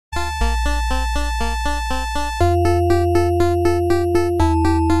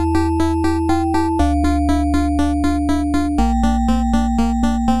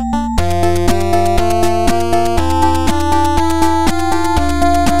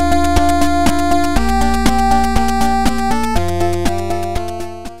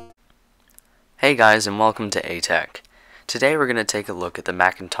Hey guys, and welcome to A-Tech. Today we're going to take a look at the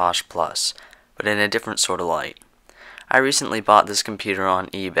Macintosh Plus, but in a different sort of light. I recently bought this computer on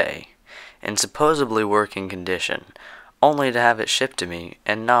eBay, in supposedly working condition, only to have it shipped to me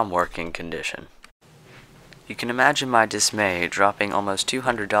in non-working condition. You can imagine my dismay dropping almost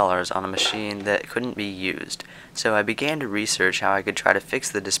 $200 on a machine that couldn't be used, so I began to research how I could try to fix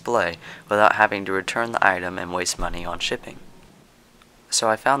the display without having to return the item and waste money on shipping. So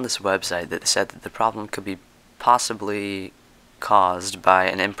I found this website that said that the problem could be possibly caused by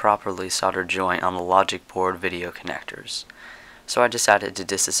an improperly soldered joint on the logic board video connectors. So I decided to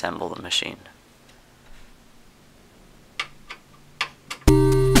disassemble the machine.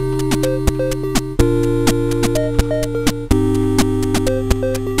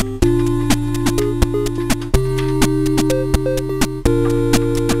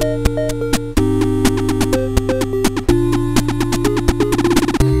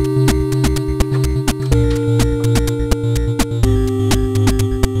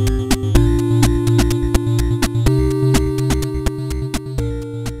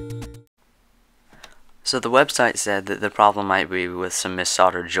 So the website said that the problem might be with some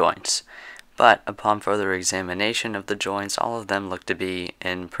mis-soldered joints, but upon further examination of the joints, all of them looked to be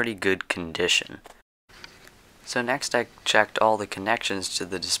in pretty good condition. So next I checked all the connections to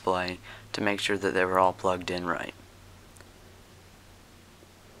the display to make sure that they were all plugged in right.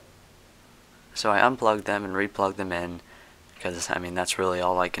 So I unplugged them and replugged them in, because that's really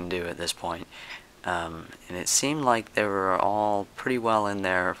all I can do at this point. And it seemed like they were all pretty well in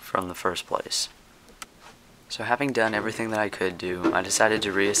there from the first place. So having done everything that I could do, I decided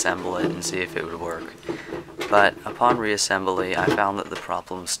to reassemble it and see if it would work. But upon reassembly, I found that the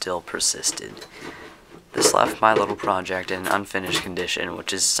problem still persisted. This left my little project in unfinished condition,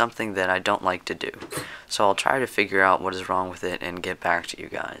 which is something that I don't like to do. So I'll try to figure out what is wrong with it and get back to you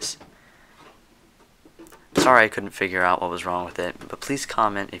guys. Sorry I couldn't figure out what was wrong with it, but please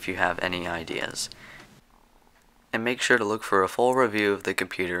comment if you have any ideas. And make sure to look for a full review of the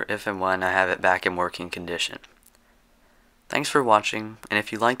computer if and when I have it back in working condition. Thanks for watching, and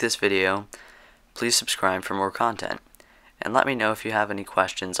if you like this video, please subscribe for more content. And let me know if you have any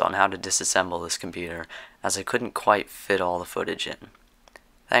questions on how to disassemble this computer, as I couldn't quite fit all the footage in.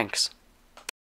 Thanks.